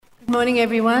Good morning,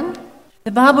 everyone.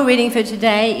 The Bible reading for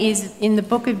today is in the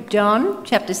book of John,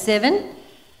 chapter 7,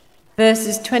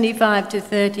 verses 25 to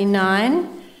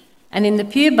 39. And in the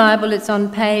Pew Bible, it's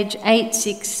on page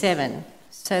 867.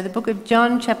 So the book of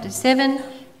John, chapter 7,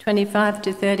 25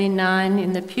 to 39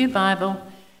 in the Pew Bible,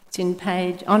 it's on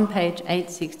page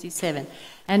 867.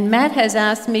 And Matt has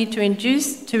asked me to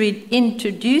introduce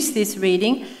this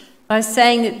reading by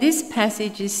saying that this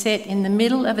passage is set in the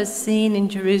middle of a scene in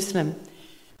Jerusalem.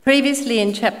 Previously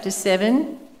in chapter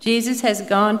 7, Jesus has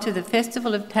gone to the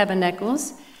Festival of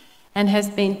Tabernacles and has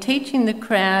been teaching the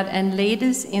crowd and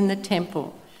leaders in the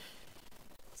temple.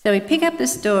 So we pick up the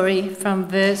story from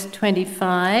verse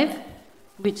 25,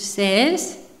 which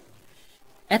says,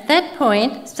 "At that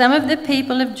point, some of the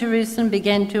people of Jerusalem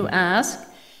began to ask,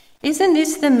 'Isn't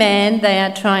this the man they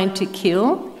are trying to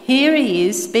kill? Here he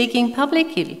is speaking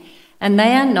publicly, and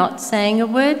they are not saying a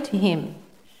word to him.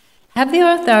 Have the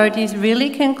authorities really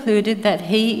concluded that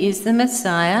he is the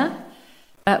Messiah?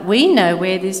 But we know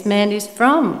where this man is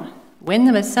from. When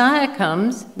the Messiah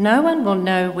comes, no one will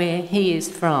know where he is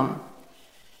from.'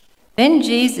 Then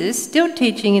Jesus, still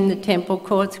teaching in the temple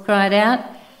courts, cried out,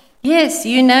 'Yes,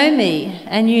 you know me,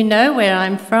 and you know where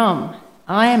I'm from.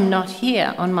 I am not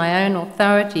here on my own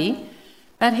authority,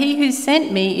 but he who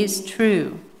sent me is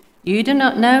true. You do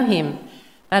not know him,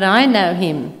 but I know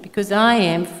him, because I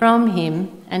am from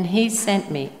him, and he sent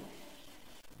me.'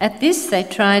 At this they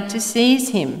tried to seize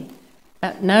him,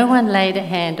 but no one laid a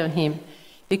hand on him,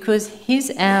 because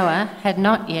his hour had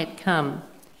not yet come.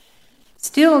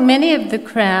 Still, many of the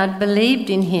crowd believed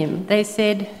in him. They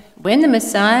said, 'When the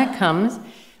Messiah comes,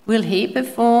 will he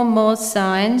perform more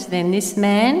signs than this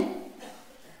man?'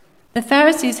 The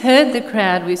Pharisees heard the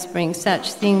crowd whispering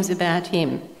such things about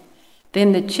him.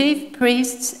 Then the chief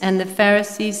priests and the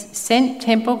Pharisees sent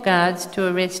temple guards to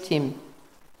arrest him.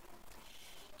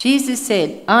 Jesus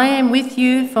said, 'I am with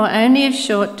you for only a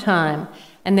short time,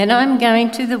 and then I am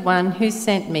going to the one who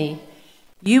sent me.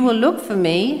 You will look for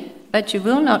me, but you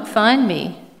will not find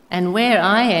me, and where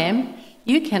I am,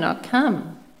 you cannot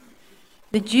come.'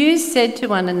 The Jews said to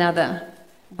one another,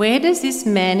 'Where does this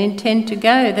man intend to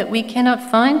go that we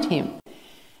cannot find him?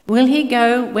 Will he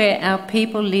go where our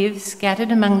people live,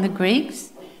 scattered among the Greeks,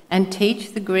 and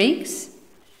teach the Greeks?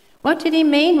 What did he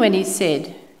mean when he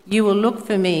said, "You will look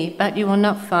for me, but you will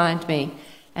not find me,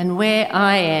 and where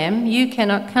I am, you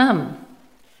cannot come"?'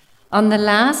 On the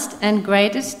last and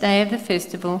greatest day of the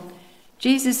festival,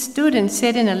 Jesus stood and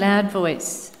said in a loud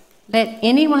voice, 'Let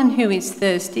anyone who is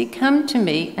thirsty come to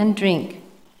me and drink.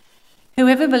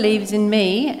 Whoever believes in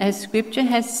me, as Scripture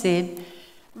has said,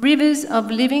 rivers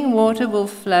of living water will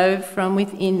flow from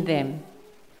within them.'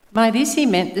 By this he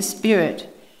meant the Spirit,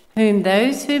 whom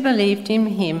those who believed in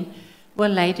him were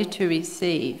later to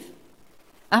receive.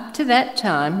 Up to that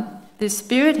time, the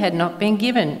Spirit had not been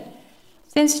given,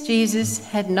 since Jesus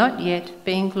had not yet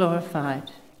been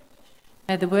glorified."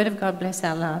 May the word of God bless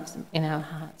our lives in our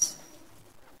hearts.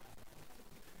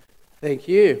 Thank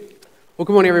you. Well,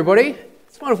 good morning, everybody.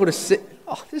 It's wonderful to sit.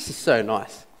 Oh, this is so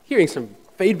nice. Hearing some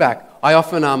feedback. I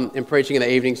often am preaching in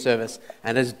the evening service,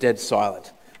 and it's dead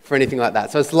silent for anything like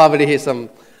that. So it's lovely to hear some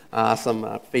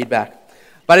feedback.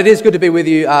 But it is good to be with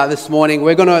you this morning.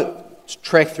 We're going to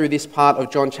trek through this part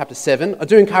of John chapter 7. I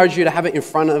do encourage you to have it in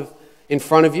front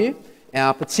of you.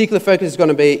 Our particular focus is going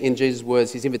to be in Jesus'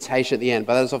 words, his invitation at the end,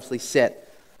 but that is obviously set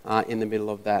in the middle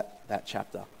of that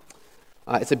chapter.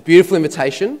 It's a beautiful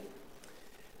invitation,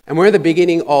 and we're at the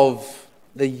beginning of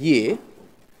the year,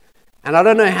 and I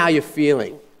don't know how you're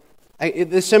feeling.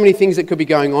 There's so many things that could be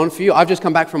going on for you. I've just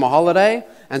come back from a holiday,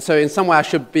 and so in some way I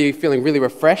should be feeling really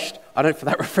refreshed. I don't feel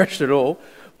that refreshed at all,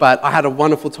 but I had a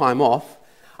wonderful time off.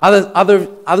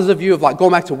 Others of you have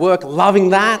gone back to work, loving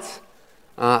that.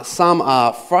 Some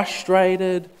are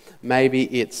frustrated. Maybe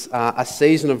it's a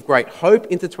season of great hope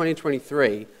into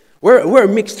 2023. We're a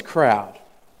mixed crowd,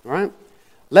 right?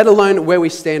 Let alone where we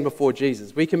stand before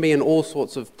Jesus. We can be in all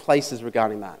sorts of places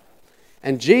regarding that.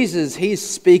 And Jesus, he's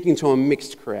speaking to a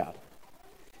mixed crowd.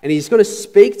 And he's going to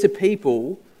speak to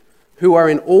people who are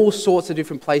in all sorts of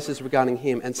different places regarding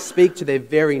him and speak to their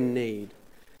very need,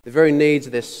 the very needs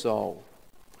of their soul.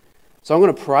 So I'm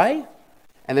going to pray,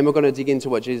 and then we're going to dig into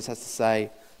what Jesus has to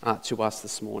say to us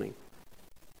this morning.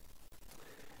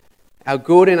 Our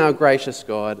good and our gracious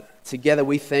God, together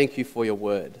we thank you for your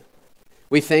word.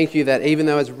 We thank you that even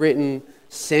though it's written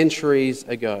centuries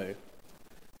ago,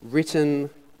 written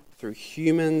through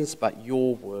humans, but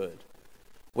your word,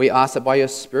 we ask that by your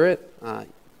Spirit,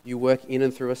 you work in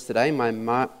and through us today. May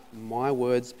my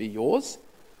words be yours.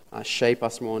 Shape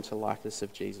us more into the likeness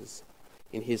of Jesus.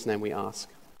 In his name we ask.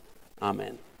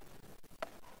 Amen.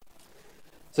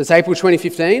 So it's April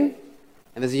 2015,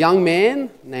 and there's a young man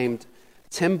named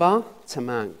Temba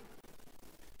Tamang.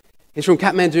 He's from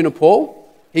Kathmandu,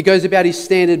 Nepal. He goes about his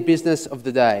standard business of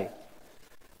the day.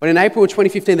 But in April of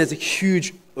 2015, there's a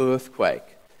huge earthquake.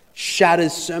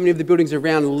 Shatters so many of the buildings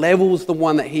around, levels the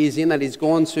one that he is in, that he's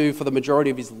gone to for the majority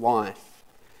of his life.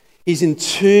 He's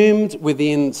entombed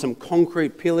within some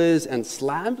concrete pillars and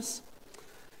slabs.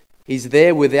 He's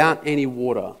there without any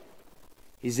water.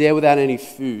 He's there without any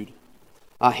food.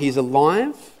 He's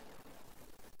alive,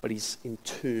 but he's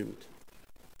entombed.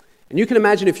 And you can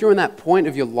imagine if you're in that point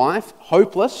of your life,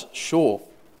 hopeless, sure,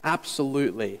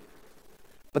 absolutely.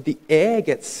 But the air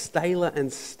gets staler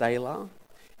and staler.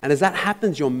 And as that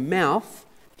happens, your mouth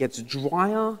gets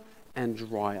drier and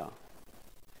drier.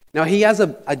 Now, he has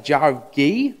a jar of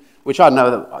ghee, which I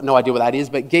know no idea what that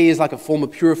is, but ghee is like a form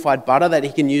of purified butter that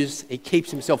he can use. He keeps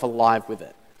himself alive with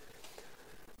it.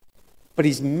 But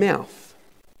his mouth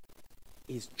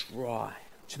is dry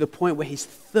to the point where his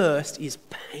thirst is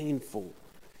painful.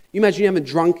 You imagine you haven't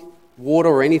drunk water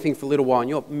or anything for a little while and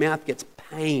your mouth gets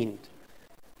pained.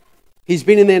 He's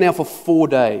been in there now for 4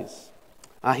 days.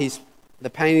 The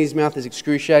pain in his mouth is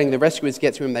excruciating. The rescuers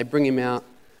get to him. They bring him out.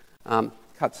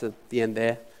 Cut to the end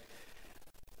there.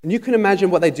 And you can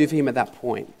imagine what they do for him at that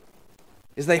point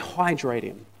is they hydrate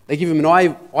him. They give him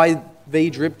an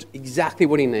IV drip, exactly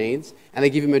what he needs, and they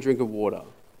give him a drink of water.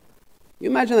 You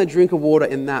imagine a drink of water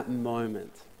in that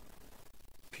moment.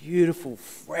 Beautiful,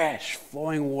 fresh,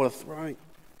 flowing water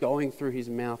going through his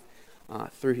mouth,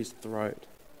 through his throat.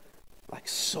 Like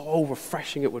so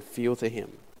refreshing it would feel to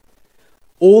him.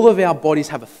 All of our bodies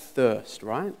have a thirst,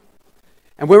 right?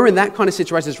 And when we're in that kind of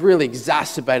situation, it's really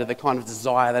exacerbated the kind of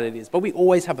desire that it is. But we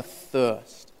always have a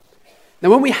thirst. Now,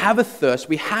 when we have a thirst,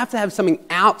 we have to have something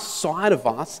outside of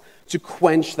us to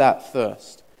quench that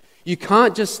thirst. You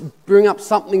can't just bring up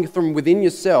something from within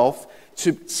yourself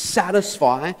to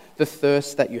satisfy the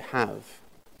thirst that you have.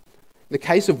 In the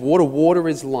case of water, water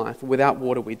is life. Without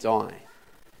water, we die.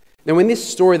 Now, in this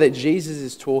story that Jesus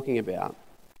is talking about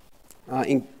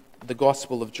in the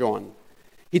Gospel of John,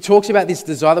 he talks about this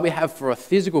desire that we have for a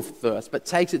physical thirst, but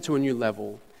takes it to a new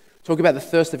level. Talk about the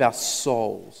thirst of our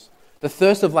souls, the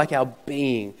thirst of like our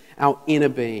being, our inner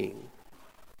being,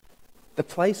 the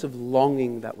place of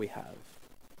longing that we have,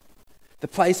 the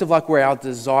place of like where our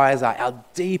desires are, our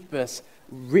deepest,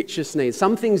 richest needs,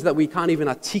 some things that we can't even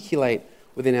articulate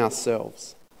within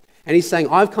ourselves. And he's saying,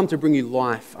 I've come to bring you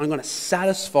life. I'm going to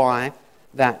satisfy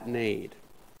that need.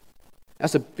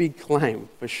 That's a big claim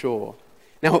for sure.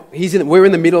 Now, we're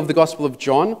in the middle of the Gospel of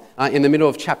John, in the middle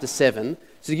of chapter 7.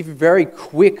 So to give you a very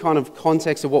quick kind of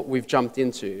context of what we've jumped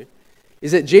into,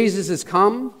 is that Jesus has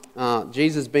come,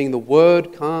 Jesus being the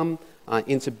Word, come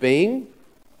into being,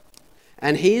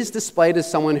 and he is displayed as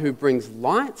someone who brings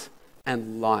light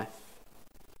and life.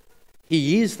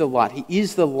 He is the light. He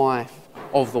is the life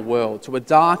of the world. To a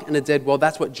dark and a dead world,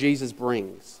 that's what Jesus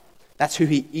brings. That's who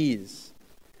he is.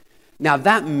 Now,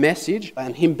 that message,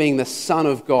 and him being the Son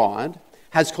of God,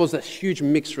 has caused a huge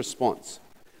mixed response.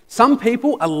 Some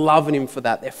people are loving him for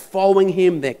that. They're following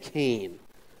him. They're keen.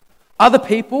 Other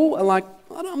people are like,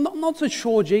 I'm not so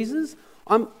sure, Jesus.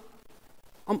 I'm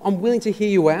willing to hear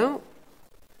you out.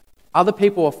 Other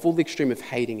people are full extreme of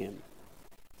hating him.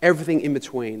 Everything in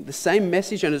between. The same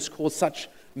message, and it's caused such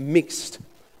mixed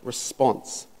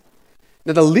response.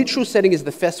 Now, the literal setting is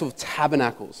the Festival of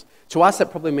Tabernacles. To us, that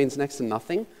probably means next to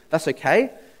nothing. That's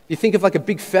okay. You think of like a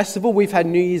big festival. We've had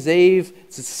New Year's Eve.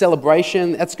 It's a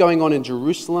celebration. That's going on in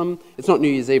Jerusalem. It's not New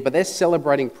Year's Eve, but they're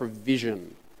celebrating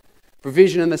provision.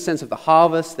 Provision in the sense of the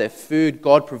harvest, their food,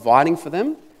 God providing for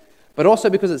them. But also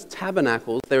because it's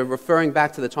tabernacles, they're referring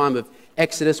back to the time of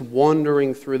Exodus,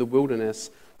 wandering through the wilderness,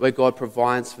 where God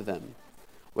provides for them,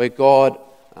 where God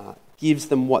gives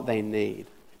them what they need.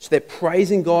 So they're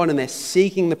praising God and they're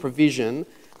seeking the provision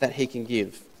that he can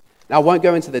give. Now, I won't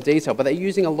go into the detail, but they're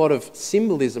using a lot of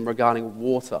symbolism regarding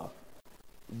water.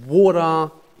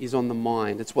 Water is on the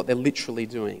mind. It's what they're literally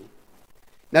doing.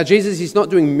 Now, Jesus, he's not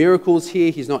doing miracles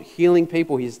here. He's not healing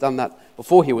people. He's done that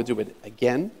before. He would do it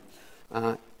again.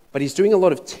 But he's doing a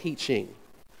lot of teaching.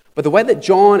 But the way that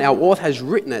John, our author, has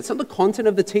written it, it's not the content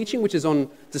of the teaching which is on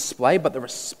display, but the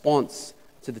response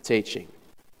to the teaching.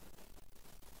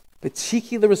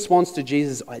 Particularly the response to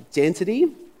Jesus' identity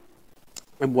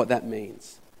and what that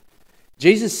means.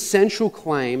 Jesus' central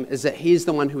claim is that he is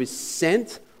the one who is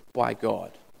sent by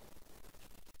God.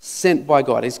 Sent by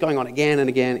God. It's going on again and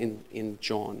again in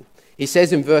John. He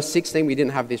says in verse 16, we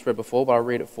didn't have this read before, but I'll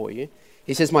read it for you.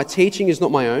 He says, my teaching is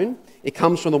not my own. It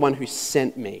comes from the one who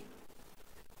sent me.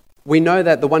 We know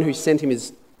that the one who sent him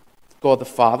is God the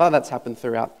Father. That's happened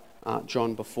throughout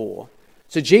John before.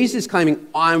 So Jesus is claiming,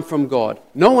 I'm from God.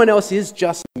 No one else is,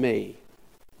 just me.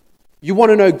 You want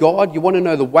to know God? You want to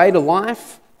know the way to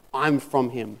life? I'm from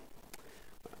him.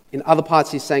 In other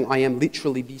parts, he's saying, I am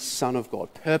literally the Son of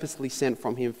God, purposely sent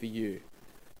from him for you.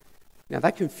 Now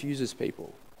that confuses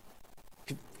people.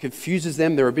 Confuses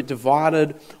them. They're a bit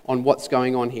divided on what's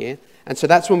going on here. And so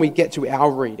that's when we get to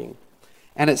our reading.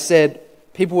 And it said,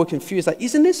 people were confused. Like,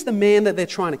 isn't this the man that they're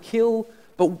trying to kill?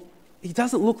 But he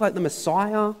doesn't look like the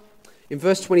Messiah. In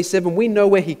verse 27, we know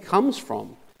where he comes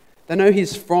from. They know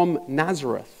he's from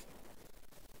Nazareth.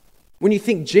 When you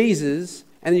think Jesus,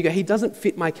 and then you go, he doesn't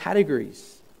fit my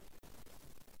categories.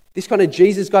 This kind of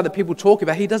Jesus guy that people talk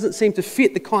about, he doesn't seem to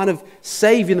fit the kind of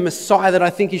Savior, the Messiah that I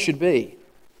think he should be.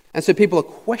 And so people are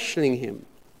questioning him.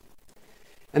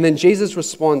 And then Jesus'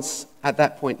 response at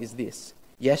that point is this.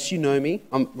 Yes, you know me.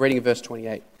 I'm reading in verse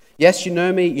 28. Yes, you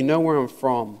know me. You know where I'm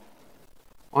from.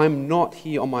 I'm not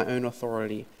here on my own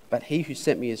authority, but he who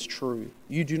sent me is true.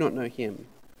 You do not know him,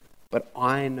 but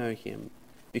I know him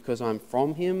because I'm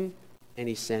from him and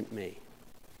he sent me.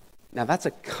 Now that's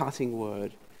a cutting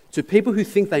word. To people who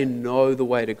think they know the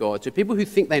way to God, to people who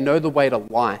think they know the way to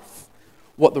life,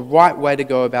 what the right way to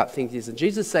go about things is. And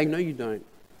Jesus is saying, no, you don't.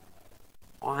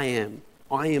 I am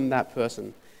that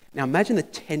person. Now imagine the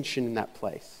tension in that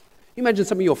place. You imagine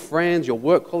some of your friends, your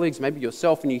work colleagues, maybe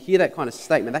yourself, and you hear that kind of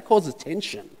statement. That causes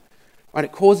tension, right?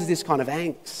 It causes this kind of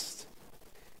angst.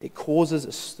 It causes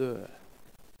a stir.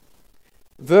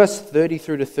 Verse 30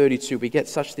 through to 32, we get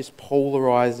such this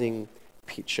polarizing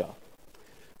picture.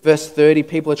 Verse 30,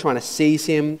 people are trying to seize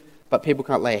him, but people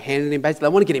can't lay a hand on him. Basically,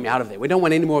 they want to get him out of there. We don't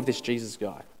want any more of this Jesus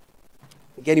guy.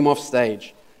 Get him off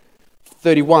stage.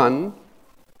 31,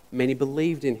 many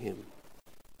believed in him.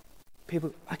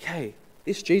 People, okay,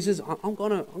 this Jesus, I'm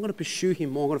going to pursue him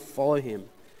more. I'm going to follow him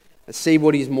and see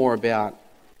what he's more about.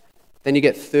 Then you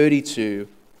get 32,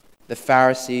 the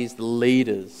Pharisees, the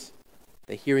leaders.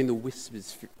 They're hearing the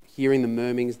whispers, hearing the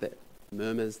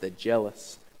murmurs, they're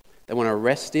jealous. They want to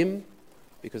arrest him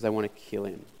because they want to kill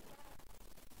him.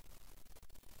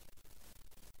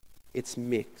 It's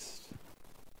mixed.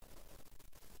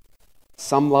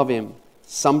 Some love him,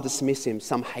 some dismiss him,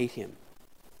 some hate him.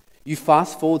 You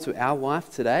fast forward to our life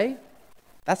today,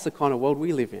 that's the kind of world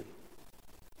we live in.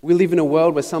 We live in a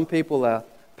world where some people are,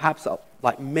 perhaps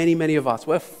like many of us,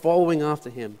 we're following after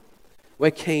him.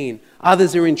 We're keen.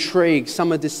 Others are intrigued.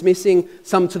 Some are dismissing,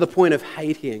 some to the point of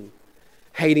hating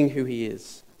who he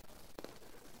is.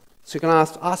 So can I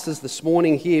ask us as this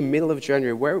morning here, middle of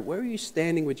January, where are you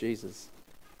standing with Jesus?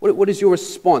 What is your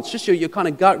response? Just your kind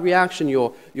of gut reaction,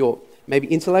 your maybe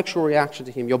intellectual reaction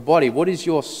to him, your body. What is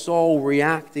your soul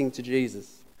reacting to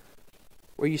Jesus?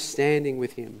 Where are you standing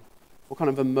with him? What kind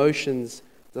of emotions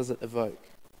does it evoke?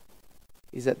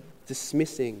 Is it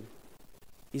dismissing?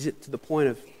 Is it to the point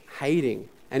of hating?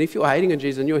 And if you're hating on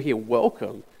Jesus and you're here,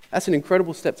 welcome. That's an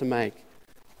incredible step to make.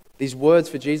 These words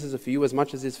for Jesus are for you as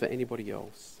much as it is for anybody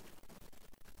else.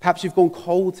 Perhaps you've gone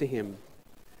cold to him.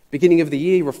 Beginning of the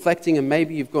year, reflecting, and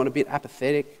maybe you've gone a bit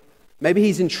apathetic. Maybe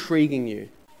he's intriguing you.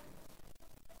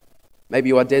 Maybe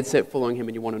you are dead set following him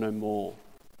and you want to know more.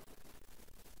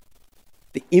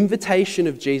 The invitation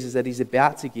of Jesus that he's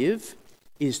about to give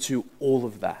is to all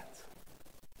of that.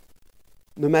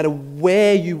 No matter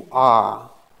where you are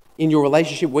in your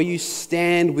relationship, where you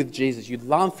stand with Jesus, you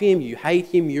love him, you hate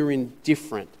him, you're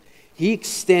indifferent. He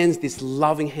extends this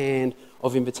loving hand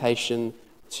of invitation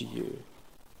to you.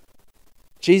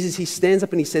 Jesus, he stands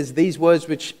up and he says these words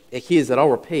which are his that I'll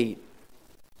repeat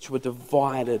to a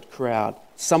divided crowd.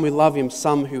 Some who love him,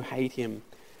 some who hate him.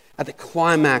 At the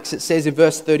climax, it says in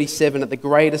verse 37, at the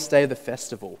greatest day of the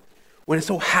festival, when it's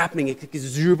all happening, it's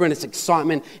exuberant, it's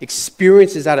excitement,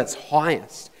 experience is at its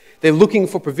highest. They're looking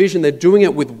for provision, they're doing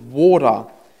it with water.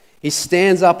 He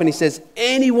stands up and he says,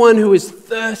 anyone who is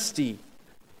thirsty,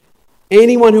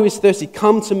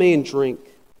 come to me and drink.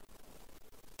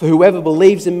 For whoever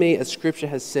believes in me, as Scripture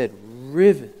has said,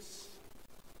 rivers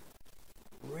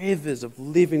of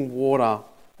living water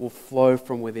will flow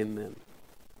from within them.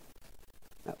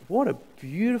 Now, what a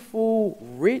beautiful,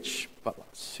 rich, but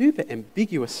super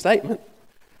ambiguous statement.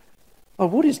 Oh,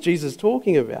 what is Jesus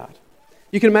talking about?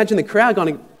 You can imagine the crowd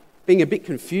being a bit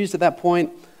confused at that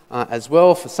point as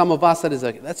well. For some of us,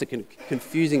 that's a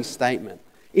confusing statement.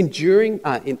 Alluring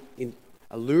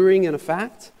in a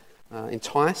fact,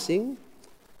 enticing.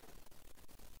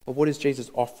 But what is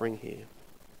Jesus offering here?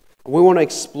 And we want to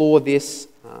explore this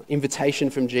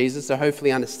invitation from Jesus to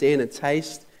hopefully understand and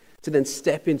taste, to then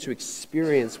step into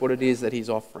experience what it is that he's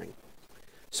offering.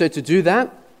 So to do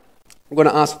that, I'm going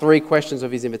to ask 3 questions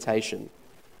of his invitation.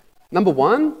 Number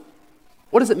 1,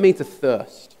 what does it mean to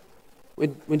thirst?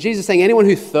 When Jesus is saying anyone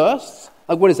who thirsts,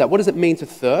 Like, what is that? What does it mean to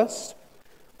thirst?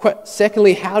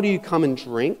 Secondly, how do you come and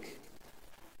drink?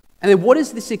 And then what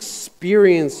is this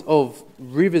experience of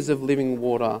rivers of living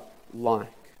water like?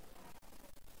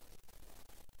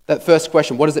 That first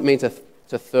question, what does it mean to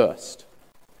thirst?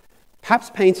 Perhaps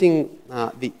painting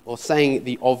or saying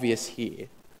the obvious here.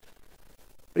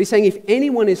 But he's saying if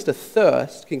anyone is to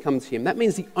thirst, can come to him. That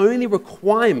means the only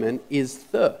requirement is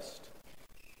thirst.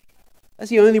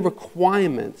 That's the only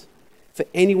requirement for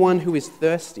anyone who is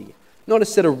thirsty. Not a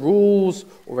set of rules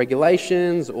or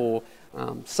regulations or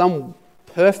some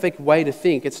perfect way to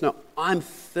think. It's not, I'm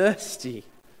thirsty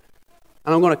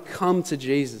and I'm going to come to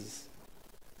Jesus.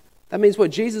 That means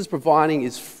what Jesus is providing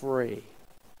is free.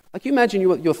 Like, you imagine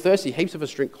you're thirsty, heaps of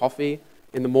us drink coffee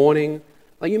in the morning.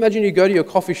 Like, you imagine you go to your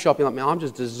coffee shop, you're like, man, I'm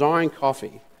just desiring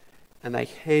coffee. And they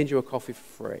hand you a coffee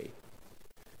for free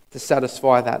to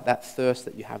satisfy that thirst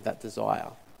that you have, that desire.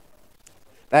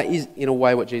 That is, in a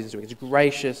way, what Jesus is doing. It's a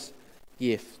gracious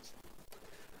gift.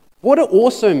 What it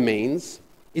also means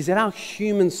is that our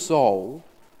human soul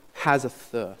has a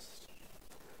thirst.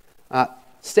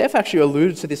 Steph actually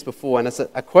alluded to this before, and it's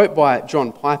a quote by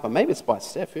John Piper. Maybe it's by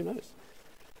Steph, who knows?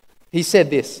 He said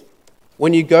this: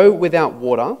 when you go without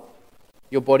water,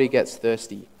 your body gets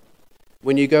thirsty.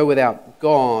 When you go without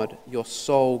God, your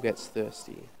soul gets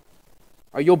thirsty.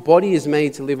 Your body is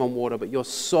made to live on water, but your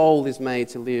soul is made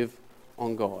to live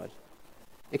on God.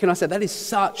 And can I say, that is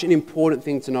such an important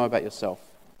thing to know about yourself.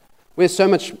 We're so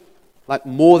much like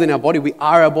more than our body. We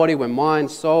are our body. We're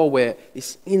mind, soul. We're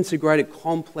this integrated,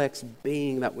 complex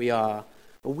being that we are.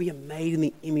 But we are made in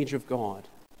the image of God.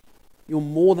 You're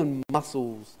more than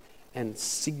muscles and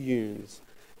sinews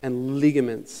and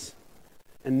ligaments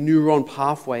and neuron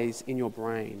pathways in your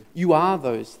brain. You are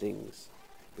those things.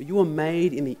 But you are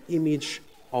made in the image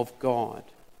of God.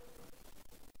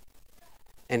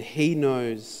 And He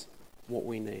knows what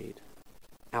we need.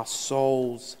 Our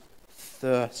souls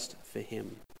thirst for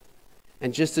Him.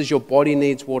 And just as your body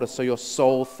needs water, so your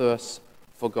soul thirsts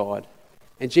for God.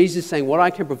 And Jesus is saying, what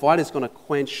I can provide is going to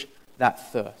quench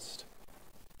that thirst.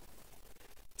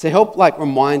 To help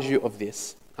remind you of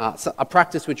this, so a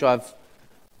practice which I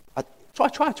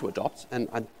try to adopt, and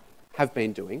I have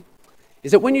been doing,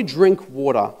 is that when you drink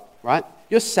water, right,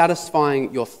 you're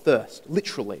satisfying your thirst,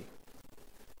 literally.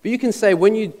 But you can say,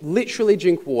 when you literally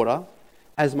drink water,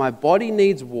 as my body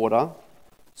needs water,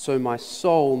 so my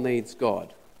soul needs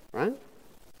God, right?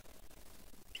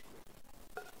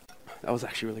 That was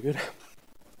actually really good.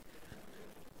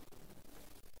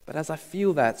 But as I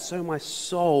feel that, so my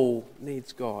soul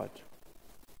needs God.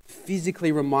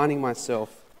 Physically reminding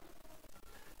myself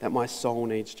that my soul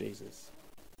needs Jesus.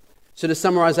 So to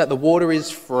summarize that, the water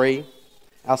is free,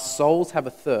 our souls have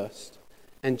a thirst,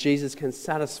 and Jesus can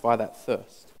satisfy that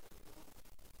thirst.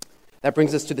 That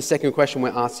brings us to the second question we're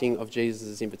asking of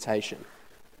Jesus' invitation.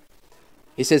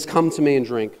 He says, come to me and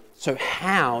drink. So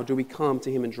how do we come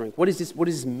to Him and drink? What does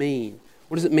this mean?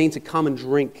 What does it mean to come and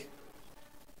drink?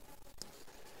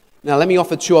 Now, let me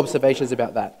offer two observations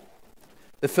about that.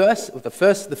 The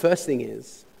first thing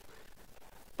is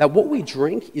that what we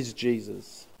drink is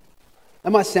Jesus.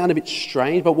 That might sound a bit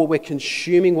strange, but what we're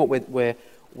consuming, what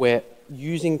we're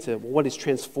using what is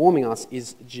transforming us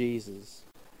is Jesus.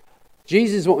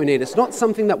 Jesus is what we need. It's not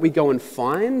something that we go and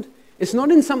find. It's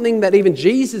not in something that even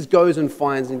Jesus goes and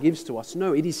finds and gives to us.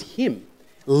 No, it is Him.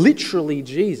 Literally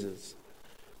Jesus.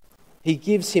 He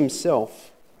gives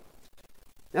Himself.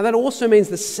 Now that also means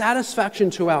the satisfaction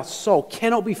to our soul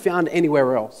cannot be found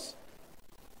anywhere else.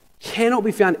 Cannot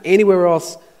be found anywhere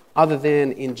else other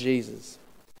than in Jesus.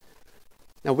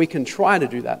 Now we can try to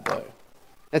do that though.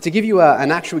 Now to give you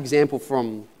an actual example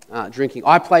from drinking,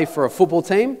 I play for a football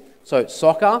team, so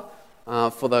soccer,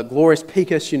 for the glorious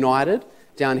Peakhurst United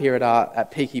down here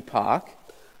at Peaky Park.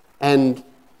 And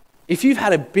if you've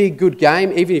had a big, good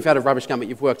game, even if you've had a rubbish game but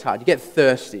you've worked hard, you get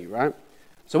thirsty, right?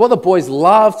 So what the boys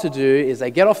love to do is they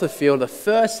get off the field, the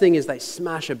first thing is they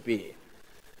smash a beer.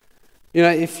 You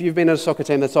know, if you've been at a soccer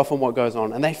team, that's often what goes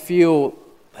on. And they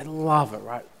love it,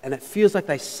 right? And it feels like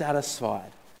they're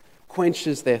satisfied,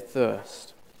 quenches their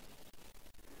thirst.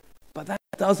 But that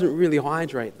doesn't really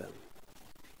hydrate them.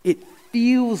 It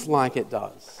feels like it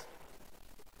does.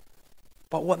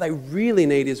 But what they really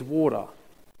need is water.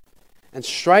 And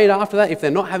straight after that, if they're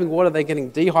not having water, they're getting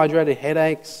dehydrated,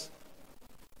 headaches.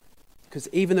 Because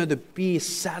even though the beer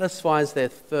satisfies their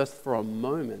thirst for a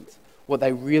moment, what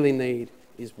they really need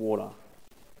is water.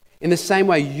 In the same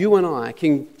way, you and I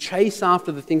can chase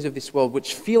after the things of this world,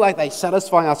 which feel like they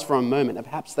satisfy us for a moment, and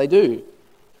perhaps they do,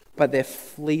 but they're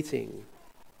fleeting.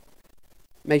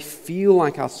 It may feel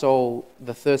like our soul,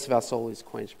 the thirst of our soul is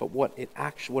quenched, but what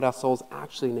our souls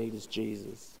actually need is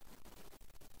Jesus.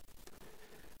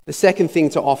 The second thing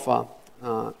to offer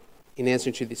in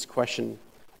answering to this question,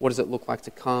 what does it look like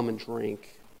to come and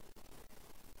drink,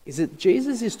 is that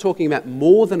Jesus is talking about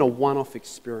more than a one-off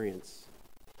experience.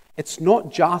 It's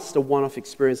not just a one-off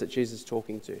experience that Jesus is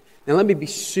talking to. Now let me be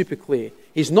super clear.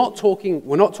 We're not talking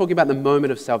about the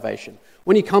moment of salvation.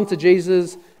 When you come to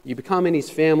Jesus, you become in his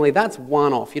family, that's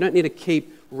one-off. You don't need to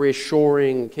keep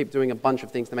reassuring, keep doing a bunch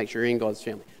of things to make sure you're in God's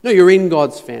family. No, you're in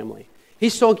God's family.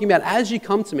 He's talking about, as you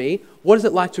come to me, what is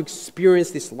it like to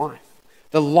experience this life?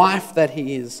 The life that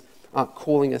he is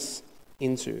calling us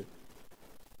into.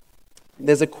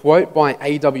 There's a quote by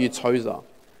A.W. Tozer.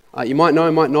 You might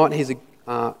know, might not. He's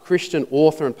a Christian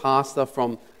author and pastor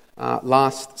from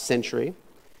last century.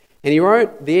 And he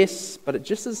wrote this, but it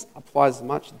just applies as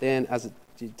much then as it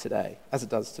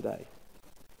does today. It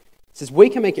says, we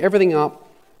can make everything up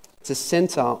to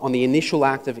center on the initial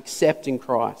act of accepting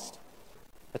Christ,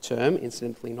 a term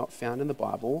incidentally not found in the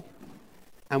Bible,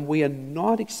 and we are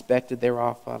not expected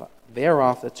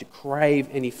thereafter to crave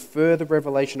any further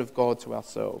revelation of God to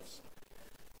ourselves.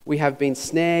 We have been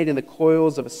snared in the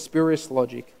coils of a spurious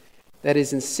logic that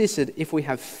has insisted if we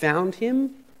have found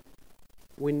him,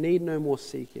 we need no more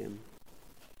seek him.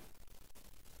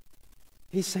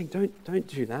 He's saying, don't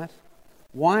do that.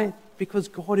 Why? Because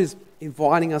God is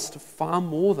inviting us to far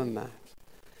more than that.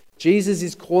 Jesus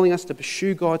is calling us to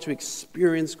pursue God, to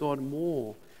experience God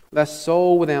more. With our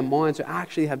soul, with our mind, to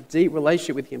actually have deep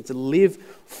relationship with him, to live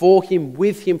for him,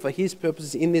 with him, for his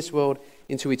purposes in this world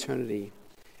into eternity.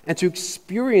 And to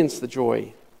experience the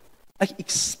joy,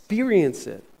 experience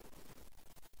it.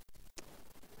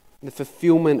 And the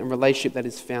fulfillment and relationship that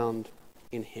is found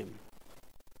in him.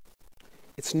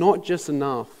 It's not just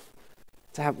enough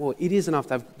to have, well, it is enough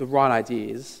to have the right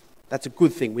ideas. That's a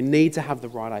good thing. We need to have the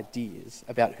right ideas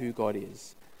about who God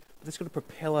is. But it's got to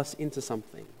propel us into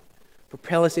something.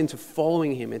 Propel us into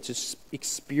following him and to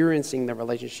experiencing the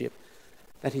relationship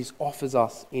that he offers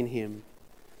us in him.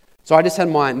 So I just had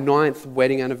my 9th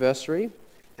wedding anniversary,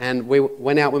 and we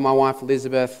went out with my wife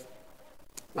Elizabeth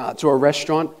to a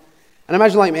restaurant. And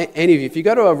imagine, like any of you, if you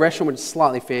go to a restaurant which is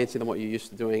slightly fancier than what you're used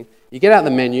to doing, you get out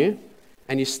the menu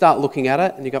and you start looking at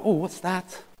it and you go, oh, what's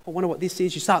that? I wonder what this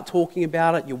is. You start talking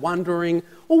about it. You're wondering,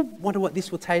 oh, wonder what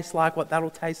this will taste like, what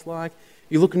that'll taste like.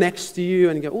 You look next to you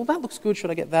and you go, oh, that looks good.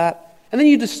 Should I get that? And then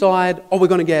you decide, oh, we're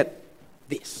going to get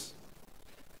this.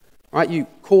 Right? You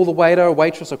call the waiter or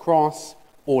waitress across,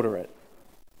 order it.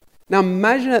 Now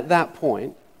imagine at that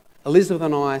point, Elizabeth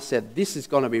and I said, this is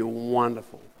going to be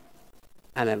wonderful.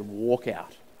 And then walk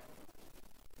out.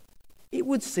 It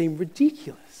would seem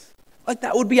ridiculous. Like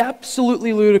that would be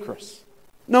absolutely ludicrous.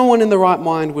 No one in the right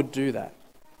mind would do that.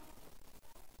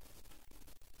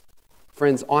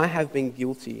 Friends, I have been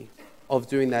guilty of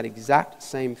doing that exact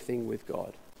same thing with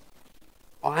God.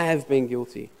 I have been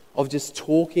guilty of just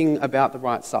talking about the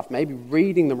right stuff, maybe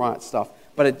reading the right stuff,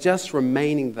 but it just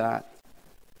remaining that.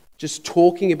 Just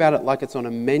talking about it like it's on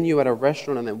a menu at a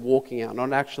restaurant and then walking out,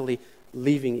 not actually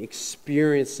living,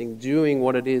 experiencing, doing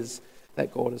what it is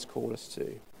that God has called us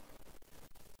to.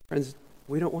 Friends,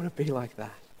 we don't want to be like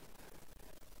that.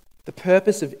 The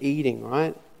purpose of eating,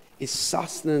 right, is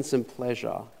sustenance and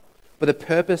pleasure. But the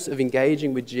purpose of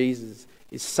engaging with Jesus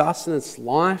is sustenance,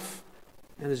 life,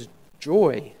 and is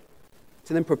joy.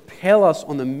 To then propel us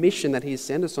on the mission that he has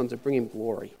sent us on to bring him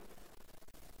glory.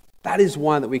 That is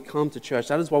why that we come to church.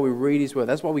 That is why we read his word.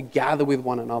 That's why we gather with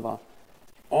one another.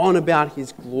 On about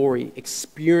his glory,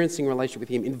 experiencing relationship with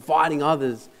him, inviting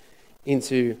others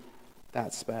into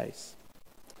that space.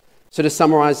 So to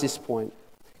summarize this point,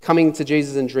 coming to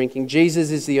Jesus and drinking,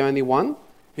 Jesus is the only one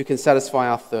who can satisfy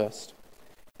our thirst.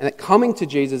 And that coming to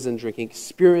Jesus and drinking,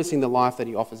 experiencing the life that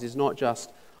he offers is not just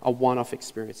a one-off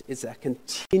experience. It's a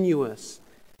continuous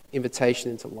invitation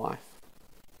into life.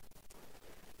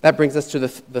 That brings us to the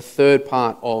third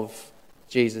part of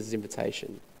Jesus'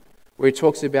 invitation, where he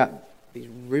talks about these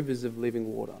rivers of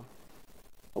living water.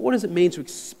 But what does it mean to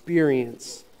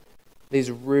experience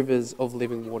these rivers of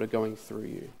living water going through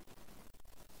you?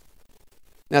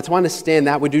 Now, to understand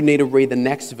that, we do need to read the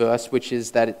next verse, which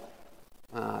is that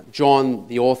John,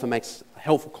 the author, makes a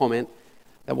helpful comment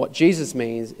that what Jesus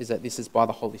means is that this is by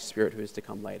the Holy Spirit who is to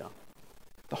come later.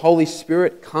 The Holy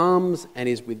Spirit comes and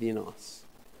is within us.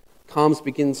 Comes,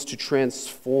 begins to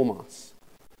transform us.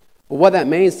 But what that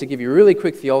means, to give you really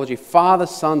quick theology, Father,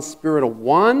 Son, Spirit are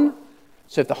one.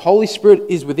 So if the Holy Spirit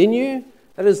is within you,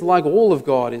 that is like all of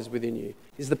God is within you.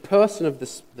 Is the person of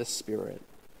the Spirit.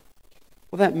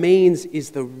 What that means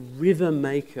is the river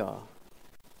maker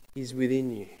is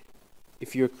within you.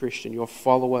 If you're a Christian, you're a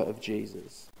follower of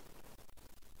Jesus.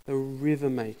 The river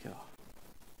maker.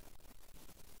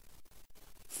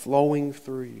 Flowing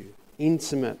through you,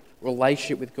 intimate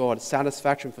relationship with God,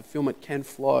 satisfaction, fulfillment can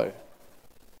flow.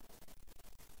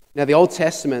 Now, the Old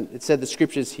Testament, it said the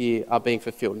scriptures here are being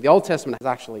fulfilled. The Old Testament has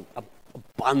actually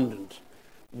abundant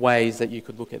ways that you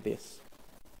could look at this.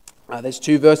 There's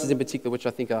two verses in particular which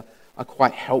I think are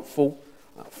quite helpful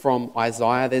from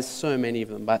Isaiah. There's so many of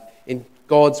them, but in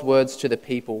God's words to the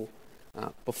people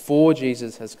before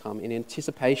Jesus has come, in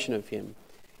anticipation of him,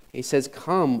 he says,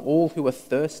 "Come, all who are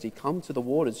thirsty, come to the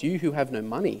waters. You who have no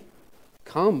money,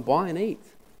 come, buy and eat.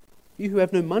 You who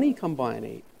have no money, come buy and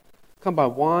eat. Come buy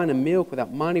wine and milk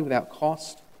without money, without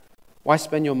cost. Why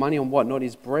spend your money on what not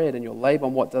is bread and your labor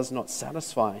on what does not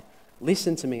satisfy?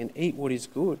 Listen to me and eat what is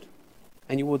good,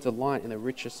 and you will delight in the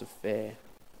richest of fare."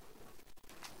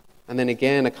 And then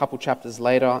again, a couple chapters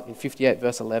later, in 58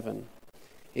 verse 11,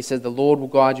 he says, "The Lord will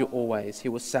guide you always. He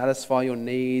will satisfy your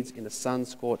needs in the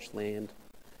sun-scorched land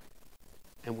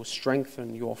and will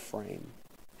strengthen your frame.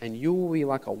 And you will be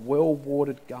like a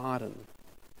well-watered garden,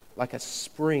 like a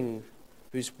spring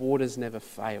whose waters never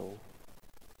fail."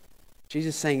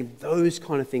 Jesus is saying those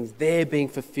kind of things, they're being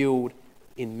fulfilled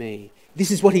in me.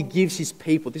 This is what he gives his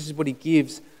people. This is what he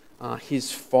gives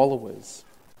his followers.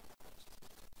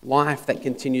 Life that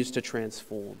continues to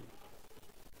transform.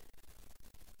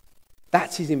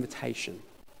 That's his invitation.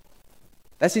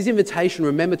 That's his invitation,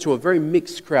 remember, to a very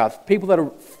mixed crowd. People that are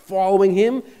following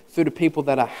him through to people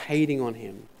that are hating on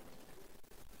him.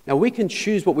 Now, we can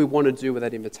choose what we want to do with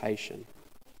that invitation.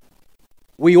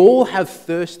 We all have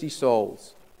thirsty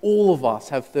souls. All of us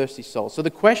have thirsty souls. So the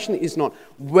question is not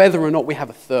whether or not we have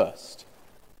a thirst.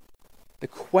 The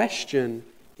question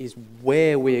is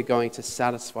where we are going to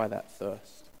satisfy that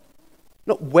thirst.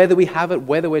 Not whether we have it,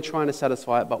 whether we're trying to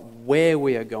satisfy it, but where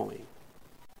we are going.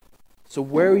 So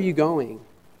where are you going?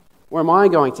 Where am I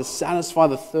going to satisfy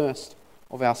the thirst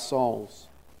of our souls?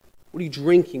 What are you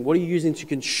drinking? What are you using to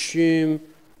consume,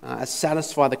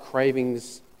 satisfy the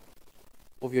cravings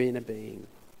of your inner being?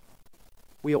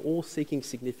 We are all seeking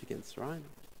significance, right?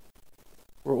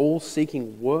 We're all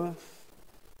seeking worth.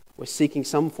 We're seeking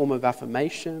some form of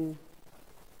affirmation.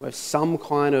 We have some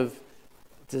kind of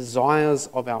desires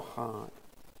of our heart.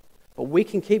 But we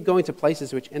can keep going to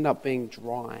places which end up being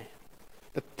dry.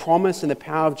 The promise and the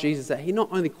power of Jesus that he not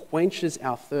only quenches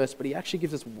our thirst, but he actually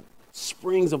gives us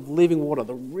springs of living water,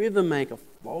 the river maker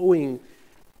flowing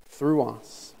through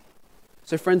us.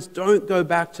 So friends, don't go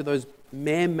back to those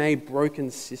man-made broken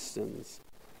systems.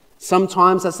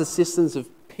 Sometimes that's the systems of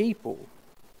people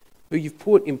who you've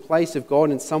put in place of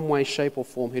God in some way, shape or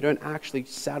form, who don't actually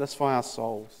satisfy our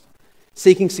souls.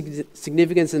 Seeking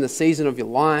significance in the season of your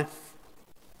life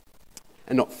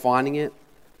and not finding it.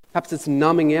 Perhaps it's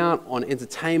numbing out on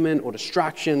entertainment or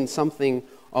distraction, something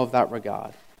of that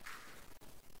regard.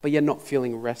 But you're not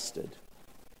feeling rested.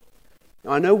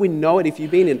 Now, I know we know it. If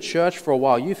you've been in church for a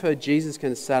while, you've heard Jesus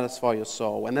can satisfy your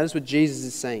soul. And that is what Jesus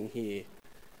is saying here.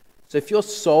 So if your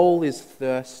soul is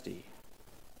thirsty,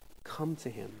 come to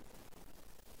him.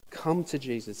 Come to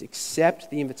Jesus. Accept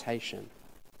the invitation.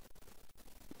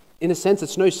 In a sense,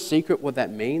 it's no secret what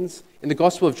that means. In the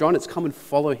Gospel of John, it's come and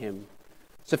follow him.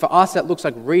 So for us, that looks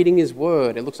like reading his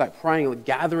word. It looks like praying, like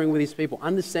gathering with his people,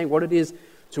 understanding what it is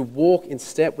to walk in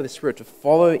step with the Spirit, to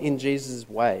follow in Jesus'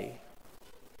 way,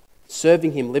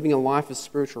 serving him, living a life of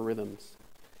spiritual rhythms.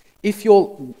 If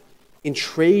you're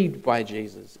intrigued by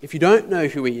Jesus, if you don't know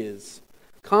who he is,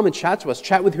 come and chat to us.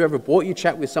 Chat with whoever brought you,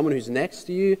 chat with someone who's next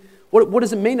to you. What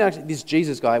does it mean, actually, this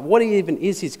Jesus guy? What even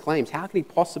is his claims? How can he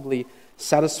possibly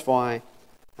satisfy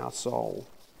our soul?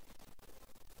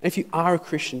 And if you are a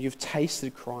Christian, you've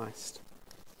tasted Christ,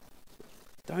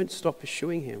 don't stop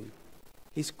pursuing him.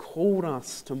 He's called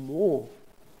us to more.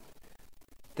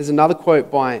 There's another quote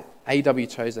by A.W.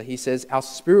 Tozer. He says, "Our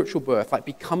spiritual birth, like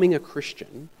becoming a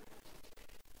Christian,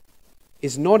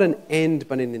 is not an end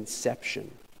but an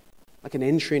inception, like an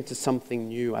entry into something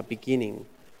new, a beginning.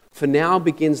 For now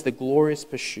begins the glorious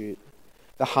pursuit,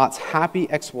 the heart's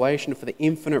happy exploration for the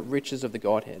infinite riches of the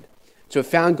Godhead. To have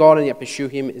found God and yet pursue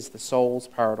him is the soul's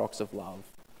paradox of love."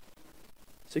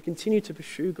 So continue to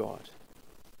pursue God.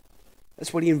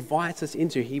 That's what he invites us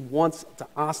into. He wants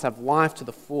us to have life to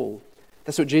the full.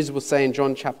 That's what Jesus will say in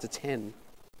John chapter 10.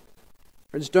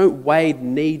 Friends, don't wade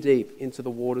knee deep into the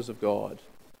waters of God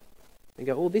and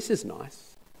go, "Oh, this is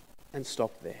nice," and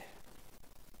stop there.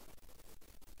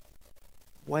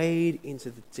 Wade into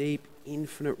the deep,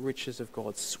 infinite riches of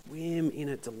God. Swim in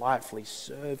it delightfully.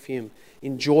 Serve him.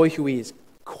 Enjoy who he is.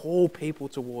 Call people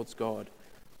towards God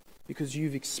because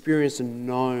you've experienced and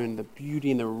known the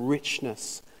beauty and the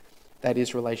richness that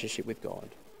is relationship with God.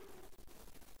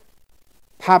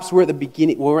 Perhaps we're at the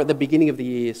beginning of the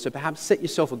year, so perhaps set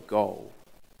yourself a goal.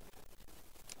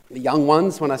 The young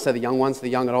ones, when I say the young ones, the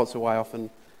young adults who I often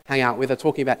hang out with, are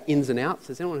talking about ins and outs.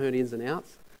 Has anyone heard ins and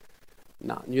outs?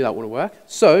 No, knew that wouldn't work.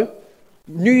 So,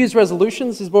 New Year's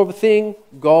resolutions is more of a thing,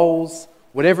 goals,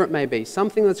 whatever it may be.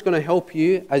 Something that's going to help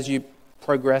you as you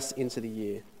progress into the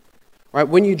year. Right?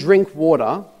 When you drink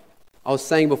water, I was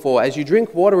saying before, as you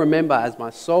drink water, remember, as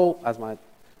my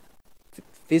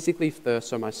physically thirsts,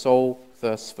 so my soul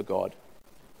thirsts for God.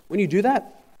 When you do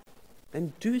that,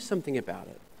 then do something about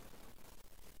it.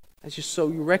 As your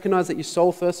soul, you recognize that your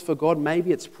soul thirsts for God.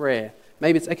 Maybe it's prayer.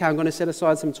 Maybe it's, okay, I'm going to set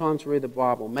aside some time to read the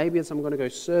Bible. Maybe it's, I'm going to go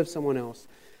serve someone else.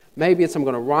 Maybe it's, I'm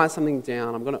going to write something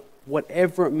down.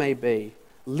 Whatever it may be,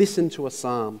 listen to a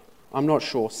psalm. I'm not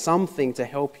sure. Something to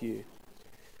help you.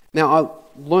 Now, I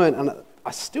learned, and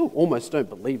I still almost don't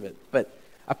believe it, but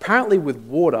apparently with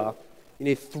water, you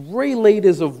need 3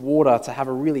 liters of water to have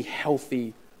a really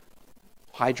healthy,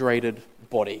 hydrated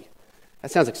body.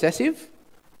 That sounds excessive.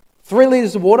 3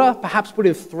 liters of water, perhaps put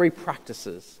in 3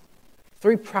 practices.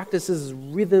 3 practices,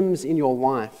 rhythms in your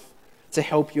life to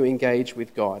help you engage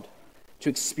with God, to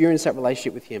experience that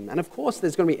relationship with Him. And of course,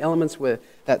 there's going to be elements where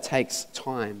that takes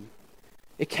time.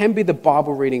 It can be the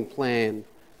Bible reading plan,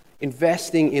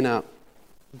 investing in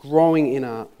growing in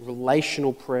a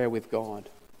relational prayer with God.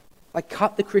 Like,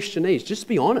 cut the Christianese, just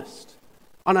be honest.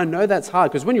 And I know that's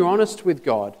hard, because when you're honest with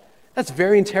God, that's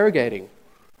very interrogating.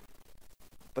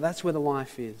 But that's where the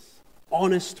life is.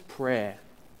 Honest prayer.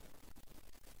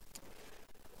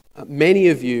 Many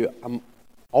of you are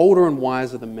older and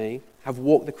wiser than me, have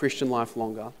walked the Christian life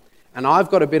longer, and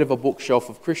I've got a bit of a bookshelf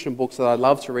of Christian books that I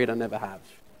love to read I never have.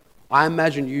 I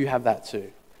imagine you have that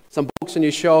too. Some books on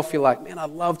your shelf, you're like, man,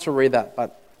 I'd love to read that,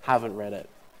 but haven't read it.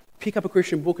 Pick up a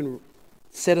Christian book and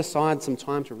set aside some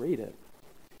time to read it.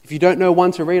 If you don't know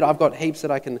one to read, I've got heaps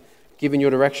that I can give in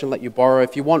your direction, let you borrow.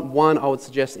 If you want one, I would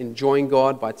suggest Enjoying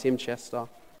God by Tim Chester.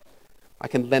 I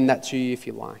can lend that to you if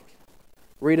you like.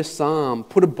 Read a psalm.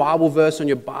 Put a Bible verse on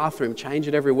your bathroom. Change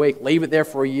it every week. Leave it there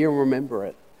for a year and remember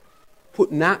it.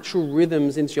 Put natural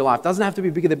rhythms into your life. Doesn't have to be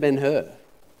bigger than Ben-Hur,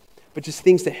 but just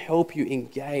things to help you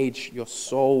engage your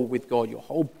soul with God, your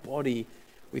whole body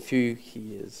with who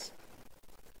He is.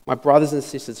 My brothers and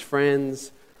sisters,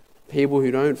 friends, people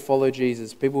who don't follow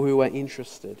Jesus, people who are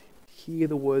interested, hear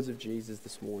the words of Jesus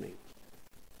this morning.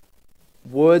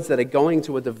 Words that are going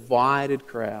to a divided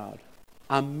crowd,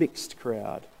 a mixed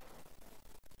crowd.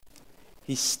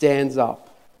 He stands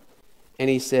up and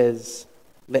He says,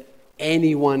 let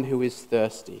anyone who is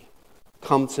thirsty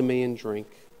come to me and drink.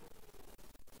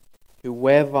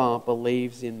 Whoever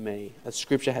believes in me, as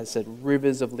Scripture has said,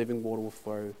 rivers of living water will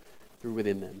flow through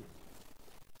within them.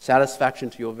 Satisfaction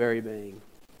to your very being.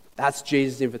 That's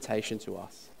Jesus' invitation to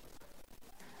us.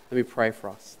 Let me pray for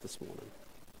us this morning.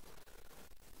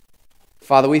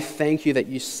 Father, we thank you that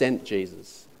you sent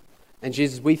Jesus. And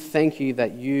Jesus, we thank you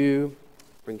that you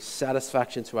bring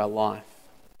satisfaction to our life.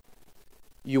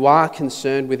 You are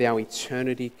concerned with our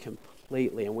eternity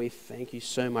completely, and we thank you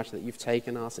so much that you've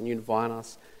taken us and you invite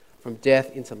us from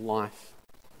death into life.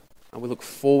 And we look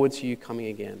forward to you coming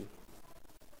again.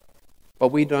 But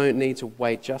we don't need to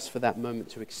wait just for that moment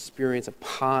to experience a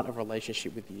part of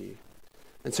relationship with you.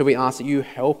 And so we ask that you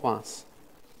help us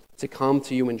to come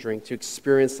to you and drink, to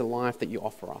experience the life that you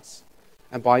offer us.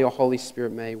 And by your Holy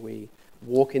Spirit, may we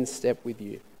walk in step with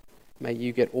you. May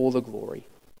you get all the glory.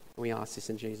 And we ask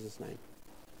this in Jesus' name.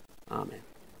 Amen.